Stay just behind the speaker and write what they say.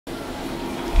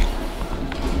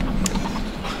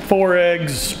4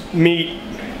 eggs, meat,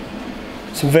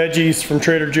 some veggies from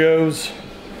Trader Joe's,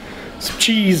 some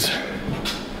cheese.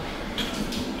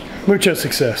 Mucho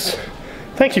success.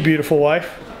 Thank you, beautiful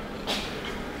wife.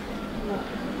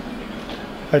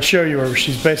 I'd show you her,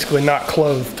 she's basically not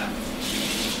clothed.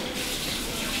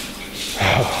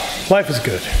 Life is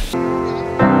good.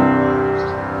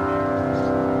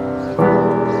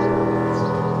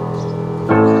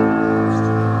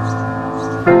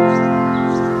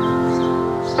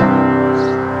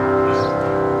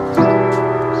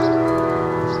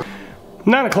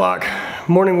 9 o'clock,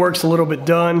 morning work's a little bit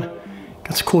done.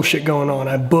 Got some cool shit going on.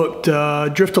 I booked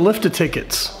Drift to Lifta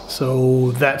tickets.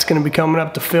 So that's gonna be coming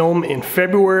up to film in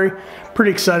February.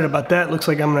 Pretty excited about that. Looks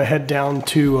like I'm gonna head down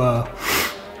to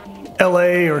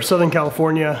LA or Southern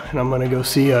California, and I'm gonna go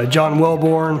see John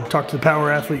Wellborn, talk to the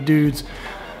Power Athlete dudes,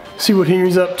 see what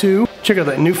he's up to. Check out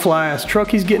that new fly-ass truck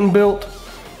he's getting built.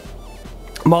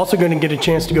 I'm also gonna get a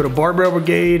chance to go to Barbell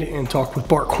Brigade and talk with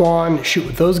Bart Kwan, shoot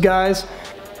with those guys.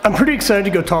 I'm pretty excited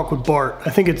to go talk with Bart. I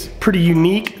think it's pretty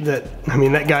unique that, I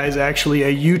mean, that guy is actually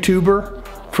a YouTuber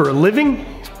for a living.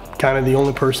 He's kind of the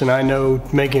only person I know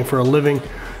making it for a living.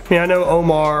 I mean, I know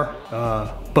Omar,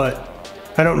 but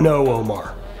I don't know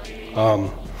Omar.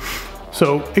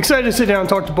 So excited to sit down and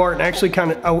talk to Bart and actually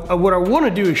kind of, what I want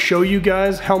to do is show you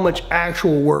guys how much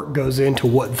actual work goes into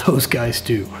what those guys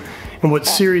do and what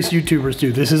serious YouTubers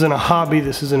do. This isn't a hobby,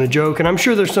 this isn't a joke, and I'm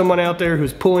sure there's someone out there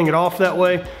who's pulling it off that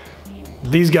way.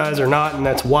 These guys are not, and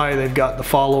that's why they've got the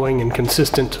following and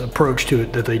consistent approach to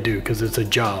it that they do, because it's a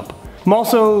job. I'm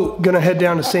also gonna head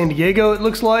down to San Diego, it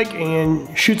looks like,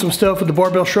 and shoot some stuff with the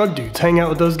Barbell Shrug dudes, hang out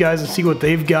with those guys and see what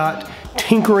they've got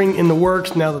tinkering in the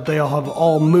works now that they all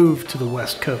have moved to the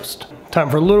West Coast.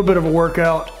 Time for a little bit of a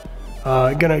workout.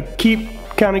 Gonna keep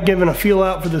kind of giving a feel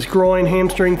out for this groin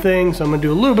hamstring thing, so I'm gonna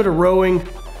do a little bit of rowing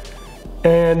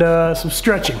and some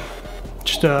stretching.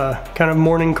 Just kind of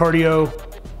morning cardio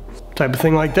type of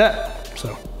thing like that.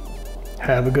 So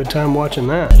have a good time watching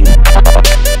that.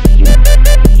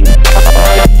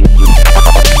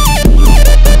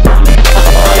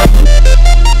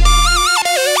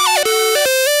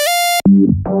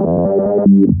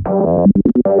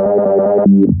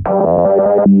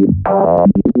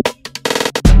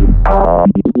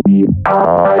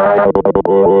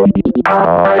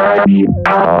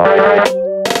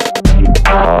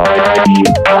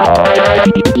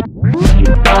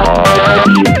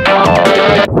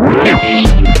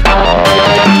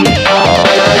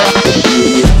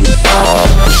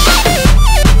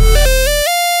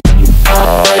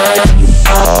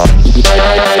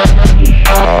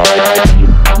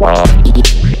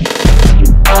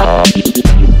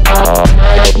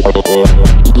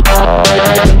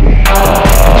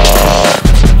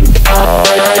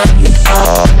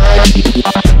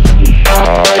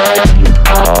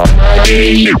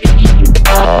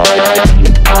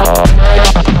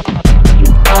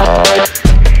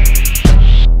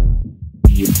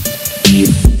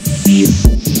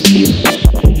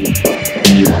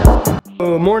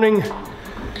 Morning,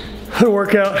 the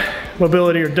workout,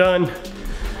 mobility are done.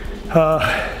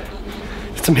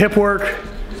 Did some hip work,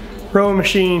 rowing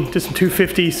machine, did some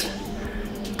 250s,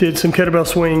 did some kettlebell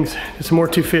swings, did some more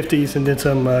 250s, and did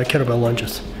some kettlebell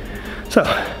lunges. So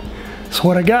that's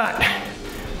what I got.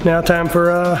 Now time for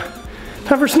a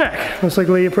snack. Most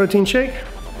likely a protein shake.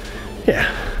 Yeah.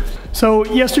 So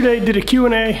yesterday did a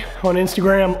Q&A on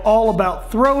Instagram all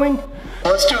about throwing.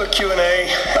 Let's do a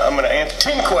Q&A. I'm gonna answer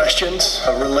 10 questions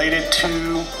related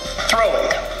to throwing.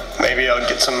 Maybe I'll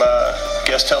get some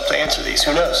guest help to answer these,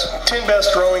 who knows? 10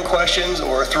 best throwing questions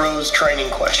or throws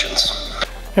training questions.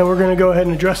 And we're gonna go ahead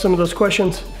and address some of those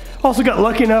questions. Also got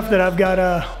lucky enough that I've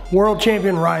got world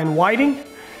champion Ryan Whiting.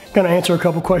 Gonna answer a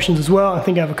couple questions as well. I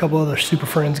think I have a couple other super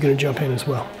friends gonna jump in as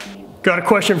well. Got a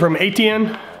question from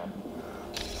ATN.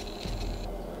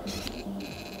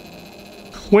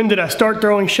 When did I start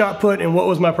throwing shot put and what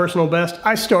was my personal best?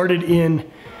 I started in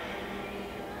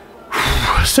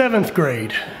 7th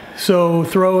grade. So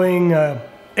throwing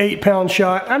 8-pound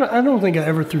shot. I don't think I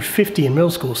ever threw 50 in middle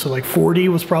school. So like 40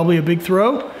 was probably a big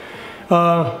throw.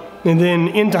 And then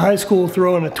into high school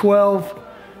throwing a 12.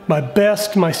 My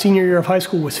best, my senior year of high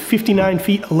school was 59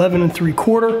 feet, 11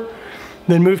 3/4.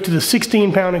 Then moved to the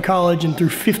 16-pound in college and threw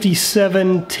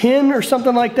 57.10 or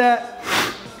something like that.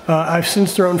 I've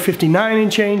since thrown 59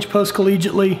 and change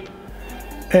post-collegiately.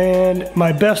 And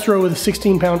my best throw with a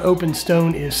 16-pound open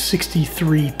stone is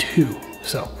 63.2.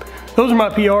 So those are my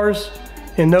PRs,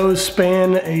 and those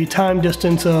span a time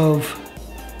distance of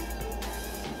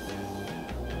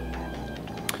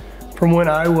from when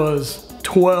I was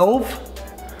 12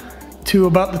 to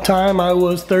about the time I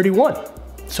was 31.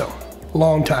 So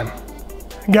long time.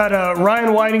 Got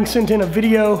Ryan Whiting sent in a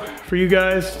video for you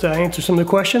guys to answer some of the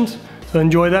questions, so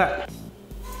enjoy that.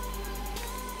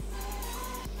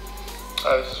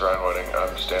 Hi, this is Ryan Whiting.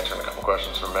 I'm just answering a couple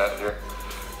questions from Matt here.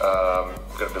 I'm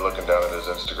going to be looking down at his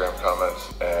Instagram comments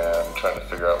and trying to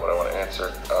figure out what I want to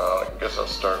answer. I guess I'll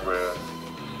start with,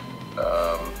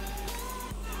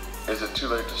 is it too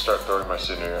late to start throwing my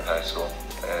senior year in high school?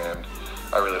 And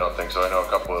I really don't think so. I know a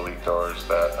couple of elite throwers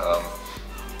that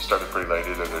started pretty late,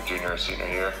 either their junior or senior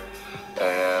year,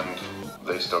 and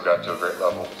they still got to a great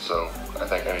level. So I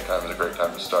think any time is a great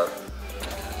time to start.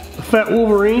 Fat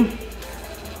Wolverine,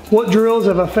 what drills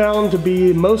have I found to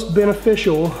be most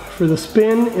beneficial for the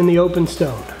spin in the open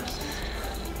stone?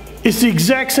 It's the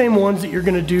exact same ones that you're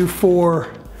going to do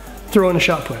for throwing a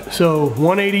shot put. So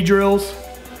 180 drills,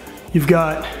 you've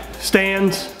got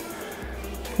stands,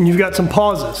 and you've got some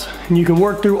pauses, and you can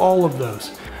work through all of those.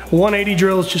 180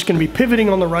 drill is just going to be pivoting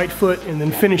on the right foot and then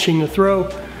finishing the throw.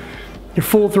 Your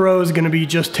full throw is going to be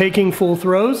just taking full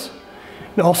throws,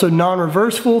 and also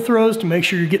non-reverse full throws to make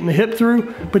sure you're getting the hip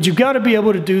through, but you've got to be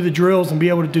able to do the drills and be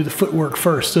able to do the footwork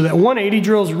first. So that 180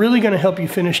 drill is really going to help you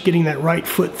finish getting that right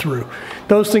foot through.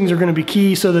 Those things are going to be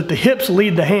key so that the hips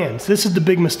lead the hands. This is the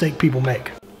big mistake people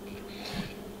make.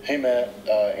 Hey Matt,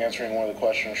 answering one of the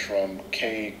questions from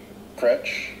Kay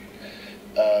Kretsch.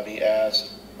 He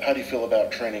asked, how do you feel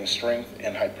about training strength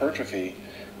and hypertrophy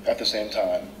at the same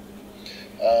time?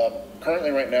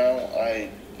 Currently right now, I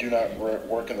do not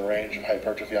work in the range of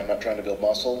hypertrophy. I'm not trying to build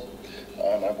muscle.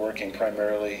 I'm working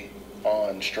primarily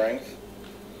on strength.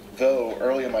 Though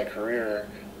early in my career,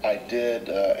 I did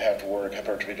have to work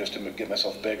hypertrophy just to get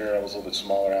myself bigger. I was a little bit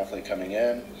smaller athlete coming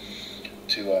in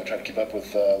to try to keep up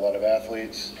with a lot of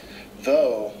athletes.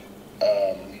 Though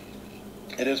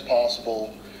it is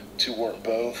possible to work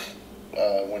both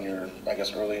when you're, I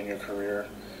guess, early in your career.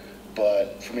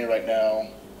 But for me right now,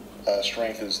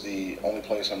 strength is the only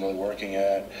place I'm really working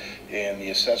at, and the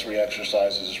accessory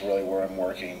exercises is really where I'm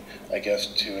working, I guess,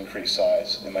 to increase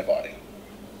size in my body.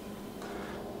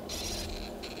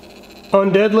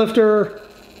 On deadlifter,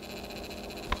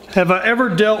 have I ever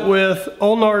dealt with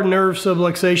ulnar nerve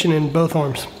subluxation in both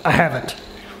arms? I haven't.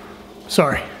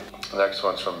 Sorry. The next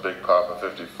one's from Big Papa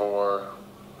 54.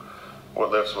 What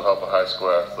lifts will help a high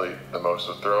school athlete the most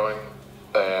with throwing?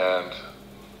 And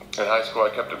in high school, I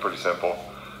kept it pretty simple.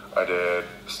 I did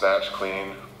snatch,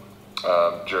 clean,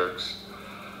 jerks,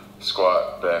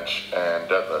 squat, bench, and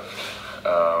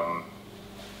deadlift.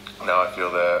 Now I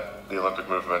feel that the Olympic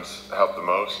movements help the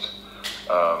most.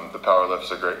 The power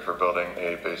lifts are great for building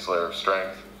a base layer of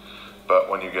strength, but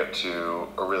when you get to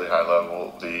a really high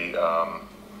level, the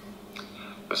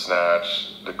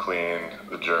snatch, the clean,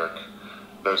 the jerk,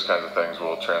 those kinds of things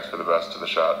will transfer the best to the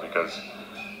shot, because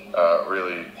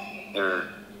really you're,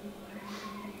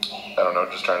 I don't know,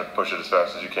 just trying to push it as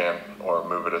fast as you can or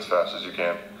move it as fast as you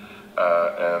can,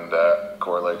 and that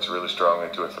correlates really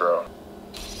strongly to a throw.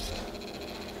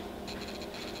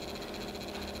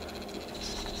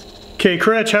 Okay,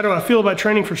 Kretsch, how do I feel about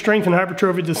training for strength and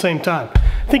hypertrophy at the same time?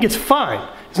 I think it's fine,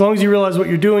 as long as you realize what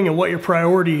you're doing and what your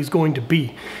priority is going to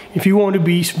be. If you want to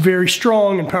be very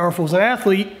strong and powerful as an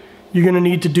athlete, you're going to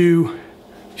need to do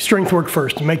strength work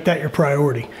first and make that your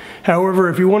priority. However,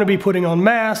 if you want to be putting on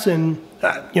mass and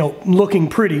looking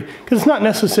pretty, because it's not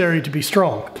necessary to be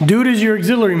strong, do it as your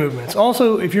auxiliary movements.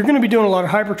 Also, if you're going to be doing a lot of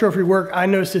hypertrophy work, I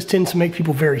notice this tends to make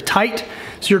people very tight,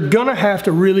 so you're going to have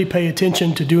to really pay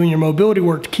attention to doing your mobility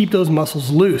work to keep those muscles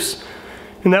loose,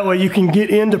 and that way you can get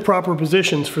into proper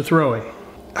positions for throwing.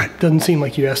 It doesn't seem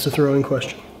like you asked a throwing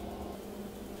question.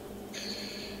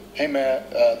 Hey Matt,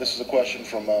 this is a question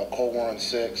from Cole Warren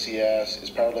 6. He asks,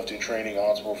 is powerlifting training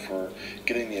optimal for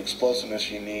getting the explosiveness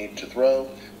you need to throw?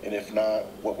 And if not,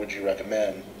 what would you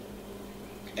recommend?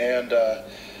 And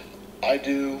I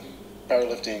do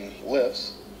powerlifting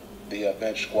lifts, the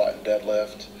bench, squat, and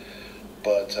deadlift,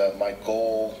 but my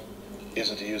goal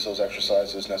isn't to use those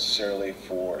exercises necessarily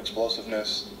for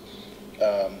explosiveness.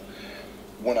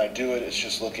 When I do it, it's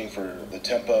just looking for the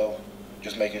tempo,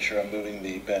 just making sure I'm moving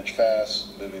the bench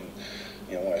fast, moving,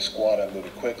 when I squat, I'm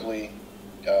moving quickly.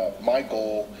 My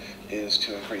goal is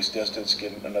to increase distance,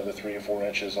 get another 3 or 4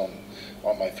 inches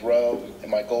on my throw,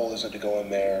 and my goal isn't to go in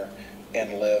there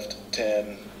and lift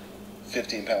 10,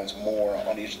 15 pounds more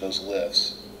on each of those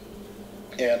lifts.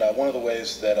 And one of the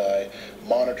ways that I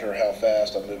monitor how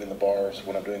fast I'm moving the bars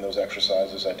when I'm doing those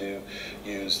exercises, I do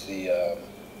use the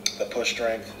push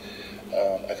strength.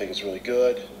 I think it's really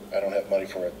good. I don't have money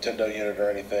for a Tendo unit or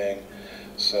anything,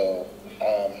 so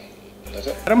that's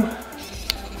it.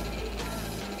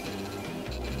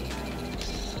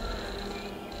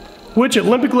 Which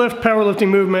Olympic lift, powerlifting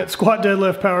movement, squat,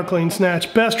 deadlift, power clean,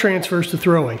 snatch, best transfers to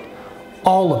throwing?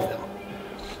 All of them.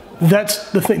 That's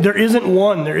the thing. There isn't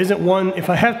one. If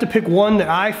I have to pick one that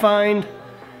I find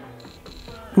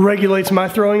regulates my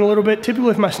throwing a little bit,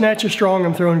 typically if my snatch is strong,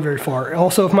 I'm throwing very far.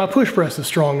 Also, if my push press is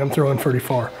strong, I'm throwing pretty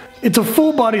far. It's a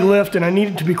full body lift and I need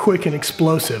it to be quick and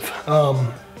explosive.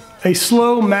 A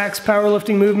slow max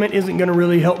powerlifting movement isn't gonna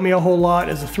really help me a whole lot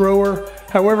as a thrower.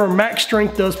 However, max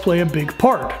strength does play a big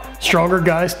part. Stronger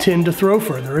guys tend to throw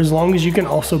further as long as you can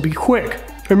also be quick.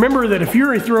 Remember that if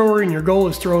you're a thrower and your goal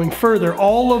is throwing further,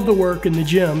 all of the work in the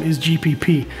gym is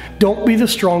GPP. Don't be the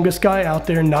strongest guy out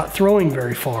there not throwing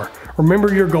very far.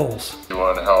 Remember your goals.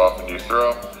 How often do you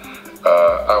throw?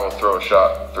 I will throw a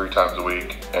shot 3 times a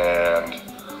week, and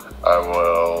I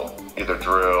will either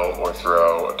drill or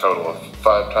throw a total of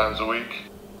 5 times a week.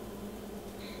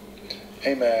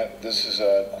 Hey Matt, this is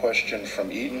a question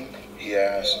from Eden. He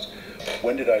asked,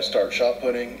 when did I start shot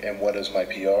putting and what is my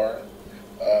PR?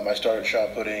 I started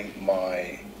shot putting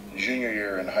my junior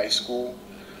year in high school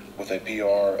with a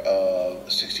PR of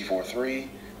 64.3,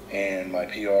 and my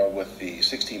PR with the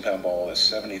 16-pound ball is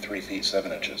 73 feet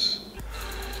 7 inches.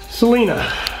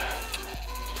 Selena.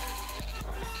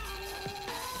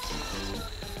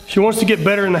 She wants to get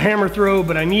better in the hammer throw,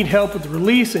 but I need help with the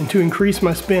release and to increase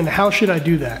my spin. How should I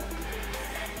do that?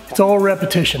 It's all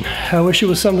repetition. I wish it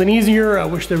was something easier. I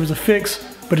wish there was a fix,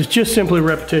 but it's just simply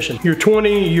repetition. You're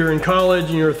 20, you're in college,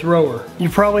 and you're a thrower. You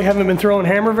probably haven't been throwing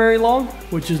hammer very long,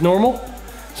 which is normal.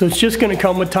 So it's just gonna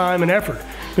come with time and effort.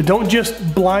 But don't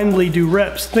just blindly do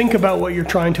reps. Think about what you're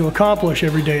trying to accomplish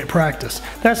every day at practice.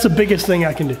 That's the biggest thing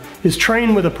I can do, is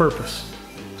train with a purpose.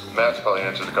 Matt's probably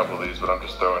answered a couple of these, but I'm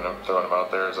just throwing them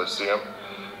out there as I see them.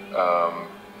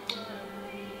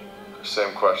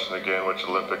 Same question again, which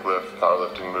Olympic lift,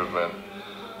 powerlifting movement,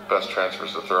 best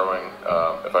transfers to throwing?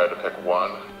 If I had to pick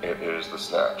one, it is the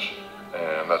snatch.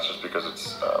 And that's just because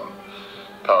it's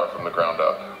power from the ground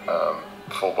up,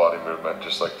 full body movement,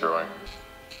 just like throwing.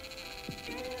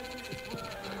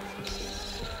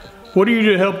 What do you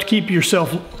do to help to keep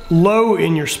yourself low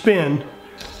in your spin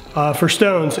for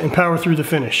stones and power through the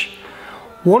finish?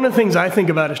 One of the things I think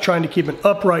about is trying to keep an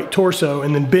upright torso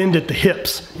and then bend at the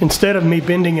hips instead of me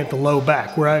bending at the low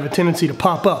back where I have a tendency to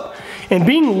pop up. And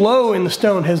being low in the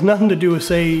stone has nothing to do with,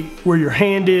 say, where your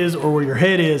hand is or where your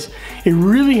head is. It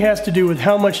really has to do with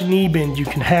how much knee bend you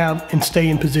can have and stay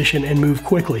in position and move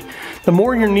quickly. The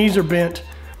more your knees are bent,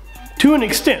 to an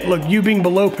extent, look, you being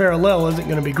below parallel isn't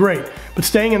going to be great, but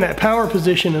staying in that power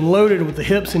position and loaded with the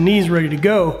hips and knees ready to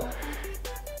go,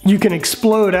 you can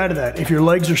explode out of that. If your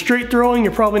legs are straight throwing,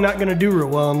 you're probably not going to do real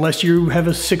well unless you have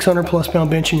a 600+ pound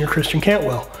bench and you're Christian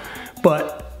Cantwell.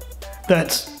 But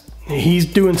he's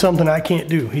doing something I can't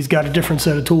do. He's got a different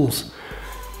set of tools.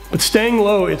 But staying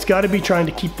low, it's got to be trying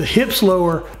to keep the hips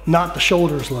lower, not the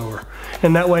shoulders lower.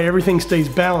 And that way everything stays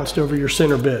balanced over your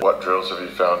center bit. What drills have you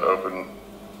found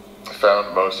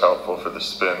found most helpful for the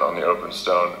spin on the open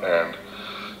stone? And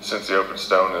since the open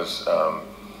stone is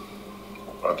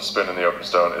the spin in the open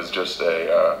stone is just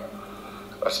a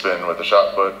spin with a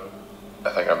shot put, I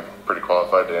think I'm pretty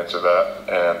qualified to answer that.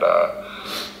 And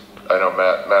I know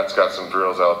Matt's got some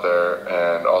drills out there,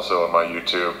 and also on my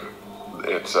YouTube,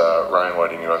 it's Ryan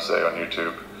Whiting USA on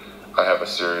YouTube. I have a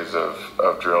series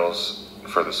of drills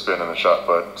for the spin and the shot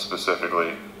put,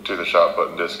 specifically to the shot put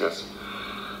and discus.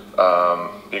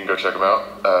 You can go check them out.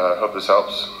 Hope this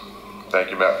helps.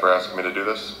 Thank you, Matt, for asking me to do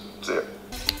this. See ya.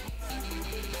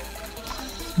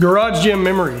 Garage gym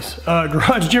memories.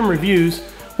 Garage gym reviews.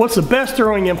 What's the best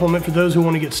throwing implement for those who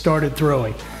want to get started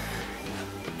throwing?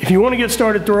 If you want to get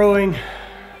started throwing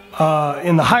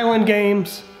in the Highland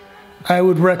Games, I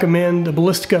would recommend the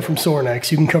Ballistica from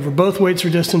Sornex. You can cover both weights for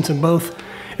distance and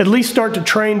at least start to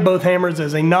train both hammers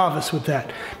as a novice with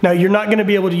that. Now, you're not going to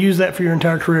be able to use that for your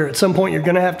entire career. At some point, you're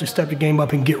going to have to step the game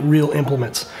up and get real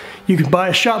implements. You can buy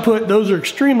a shot put. Those are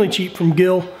extremely cheap from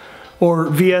Gill or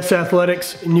VS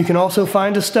Athletics, and you can also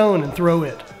find a stone and throw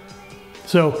it.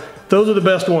 So those are the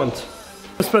best ones.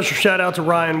 A special shout out to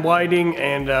Ryan Whiting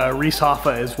and Reese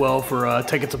Hoffa as well for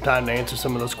taking some time to answer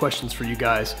some of those questions for you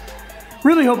guys.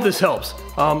 Really hope this helps.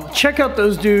 Check out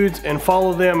those dudes and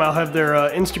follow them. I'll have their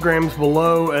Instagrams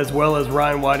below, as well as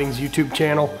Ryan Whiting's YouTube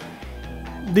channel.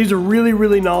 These are really,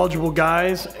 really knowledgeable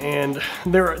guys, and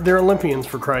they're Olympians,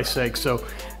 for Christ's sake. So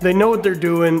they know what they're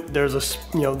doing. There's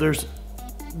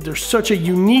such a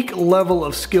unique level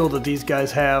of skill that these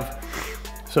guys have.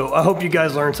 So I hope you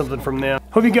guys learned something from them.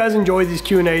 Hope you guys enjoy these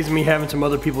Q&As and me having some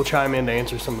other people chime in to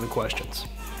answer some of the questions.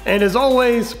 And as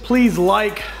always, please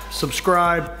like,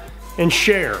 subscribe, and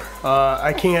share.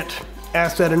 I can't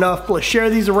ask that enough. Please share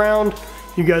these around.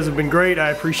 You guys have been great.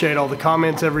 I appreciate all the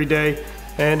comments every day.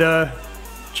 And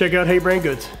check out Hey Brand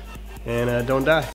Goods. And don't die.